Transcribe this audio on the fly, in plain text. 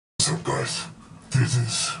up guys, this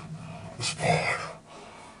is the spawn.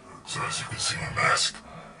 So as you can see my mask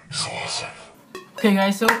is awesome. Okay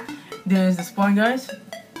guys, so this is the spawn guys.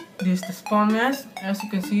 This is the spawn mask. As you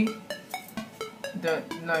can see, the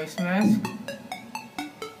nice mask.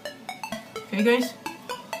 Okay guys,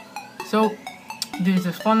 so this is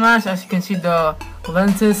the spawn mask. As you can see, the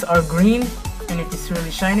lenses are green and it is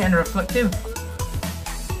really shiny and reflective.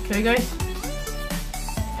 Okay guys,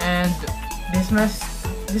 and this mask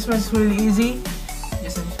is really easy.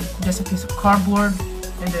 Just a piece of cardboard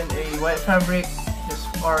and then a white fabric,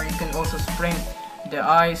 or you can also spray the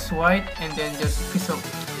eyes white, and then just a piece of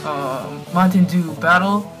Mountain Dew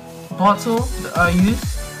bottle that I use,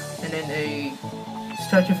 and then a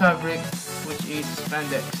stretchy fabric which is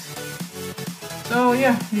spandex. So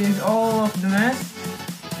yeah, this is all of the mask.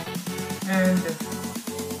 And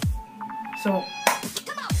so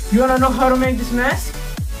you wanna know how to make this mask?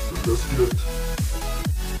 Let's get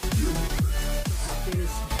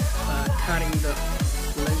Cutting the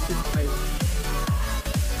lenses,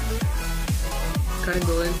 cutting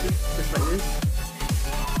the lenses just like this.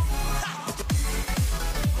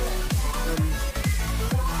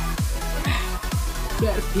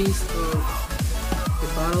 Get a piece of the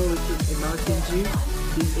bottle, which is a Mountain Dew.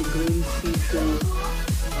 This is a green see-through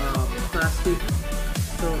plastic.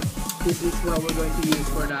 So this is what we're going to use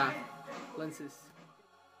for the lenses.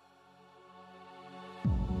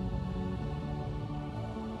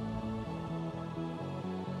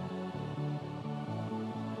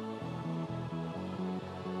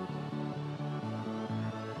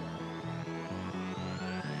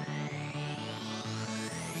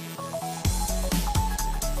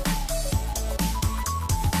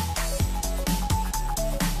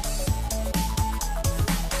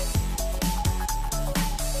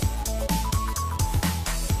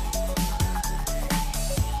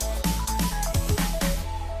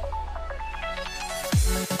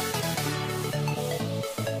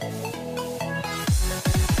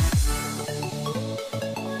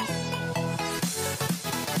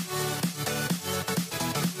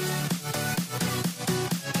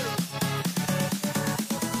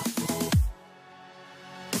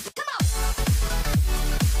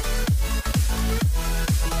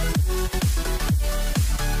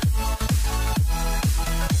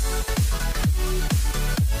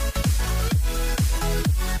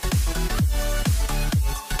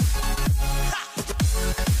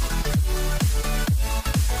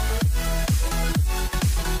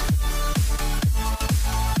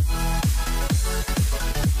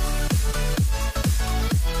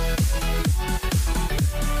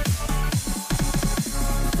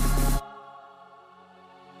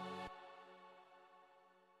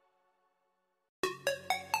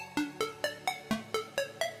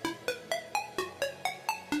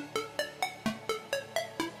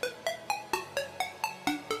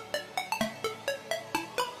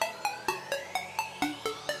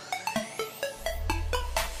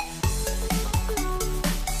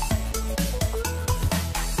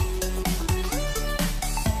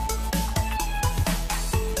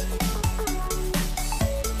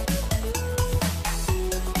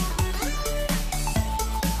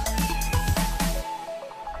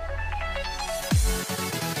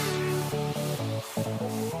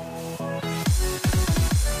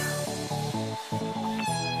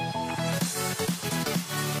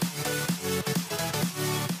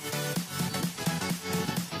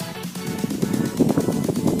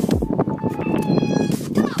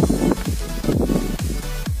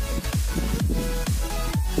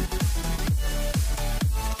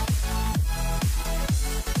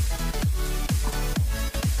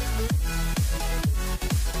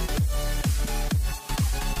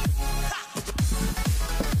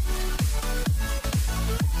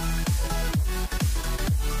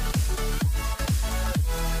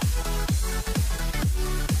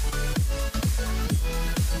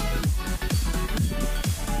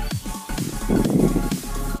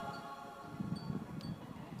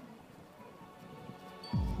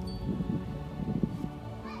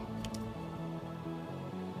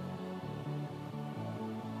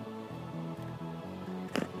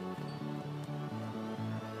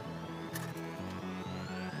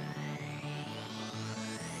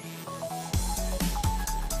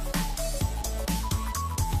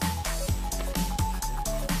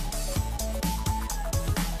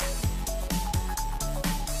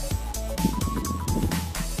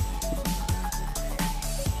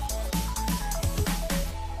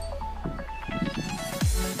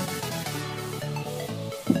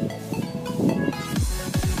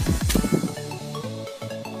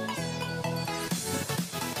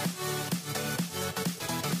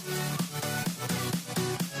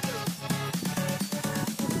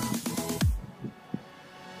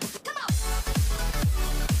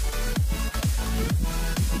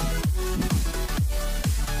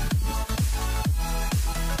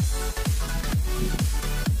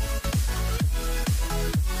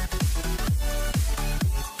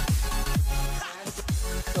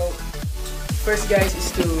 first guys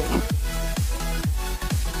is to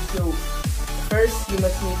first you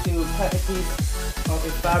must need to cut a piece of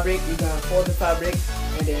the fabric. You're gonna fold the fabric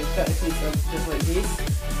and then cut a piece of just like this,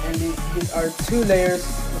 and these are 2 layers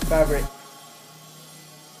of fabric.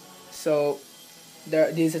 So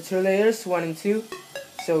these are 2 layers, 1 and 2.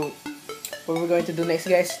 So what we're going to do next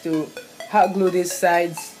guys is to hot glue these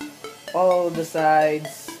sides, all the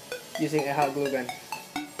sides, using a hot glue gun.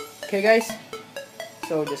 Okay guys,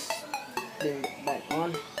 so just bring it back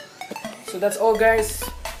on. So that's all guys.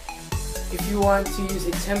 If you want to use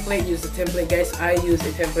a template, use the template guys. I use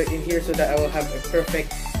a template in here so that I will have a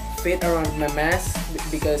perfect fit around my mask,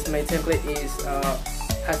 because my template is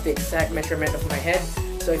has the exact measurement of my head.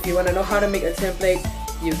 So if you want to know how to make a template,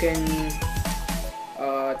 you can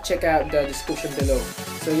check out the description below.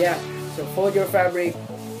 So yeah, so fold your fabric,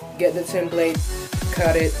 get the template,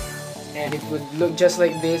 cut it, and it would look just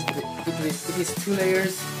like this. It is 2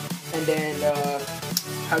 layers, and then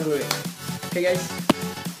hot glue it. Okay guys.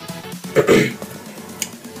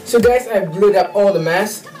 So guys, I've glued up all the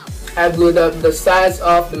mask. I've glued up the sides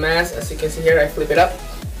of the mask. As you can see here, I flip it up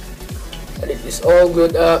and it is all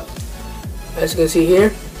glued up. As you can see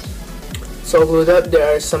here, it's all glued up. There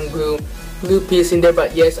are some glue piece in there,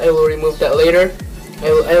 but yes, I will remove that later.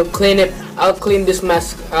 I'll clean it. I'll clean this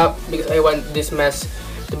mask up because I want this mask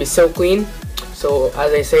to be so clean. So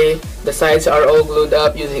as I say, the sides are all glued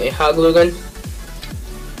up using a hot glue gun.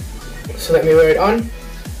 So let me wear it on.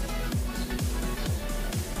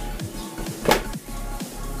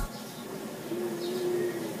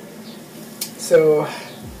 So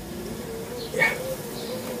yeah.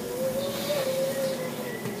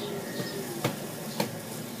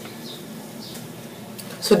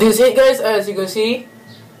 So this is it guys. As you can see,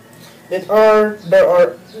 there are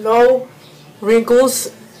no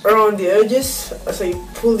wrinkles around the edges as I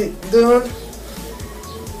pull it down.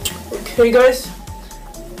 Okay guys,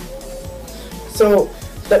 so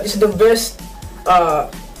that is the best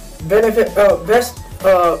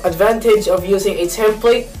advantage of using a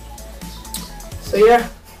template. So yeah.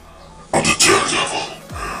 I'm the daredevil.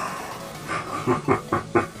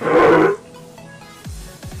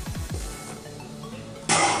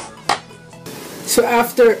 So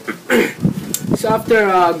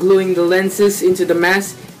after gluing the lenses into the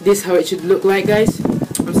mask, this is how it should look like guys.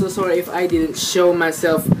 I'm so sorry if I didn't show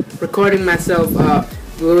myself recording myself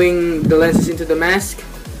gluing the lenses into the mask.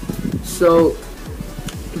 So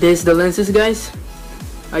there's the lenses guys.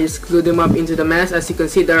 I just glued them up into the mask. As you can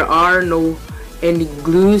see, there are no any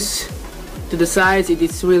glues to the sides. It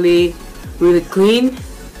is really clean.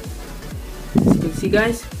 As you can see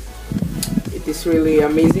guys, it is really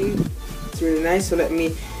amazing. It's really nice. So let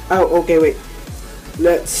me, oh okay, wait,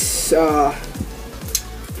 let's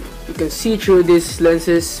you can see through these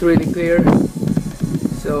lenses really clear.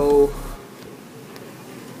 So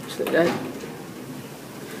just like that.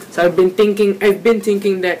 So I've been thinking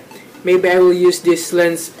that maybe I will use this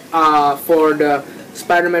lens for the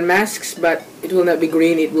Spider-Man masks, but it will not be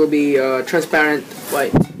green, it will be transparent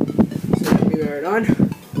white. So let me wear it on.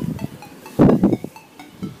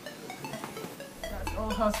 That's all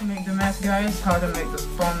how to make the mask guys, how to make the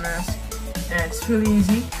spawn mask, and it's really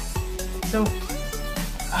easy. So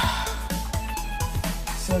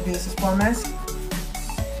so this is spawn mask.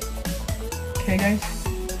 Okay guys,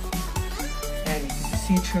 and you can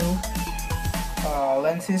see through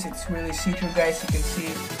lenses, it's really see-through guys. You can see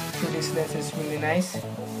through this lens, is really nice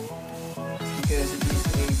because it is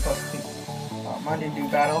a plastic Mountain Dew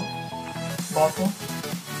bottle.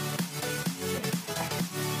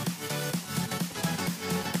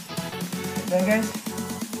 Then guys,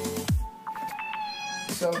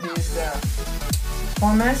 so this is the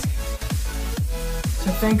spawn mask. So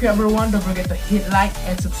thank you everyone. Don't forget to hit like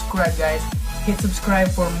and subscribe guys. Hit subscribe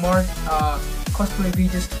for more cosplay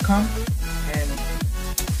videos to come. And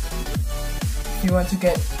if you want to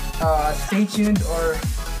get stay tuned or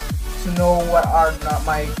to know what are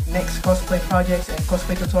my next cosplay projects and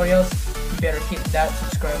cosplay tutorials, you better hit that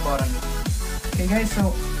subscribe button. Okay guys,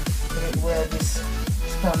 so let me wear this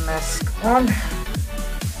spawn mask on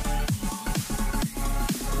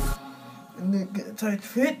and then get a tight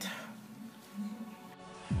fit.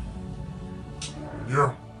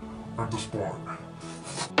 Yeah, I'm the spawn.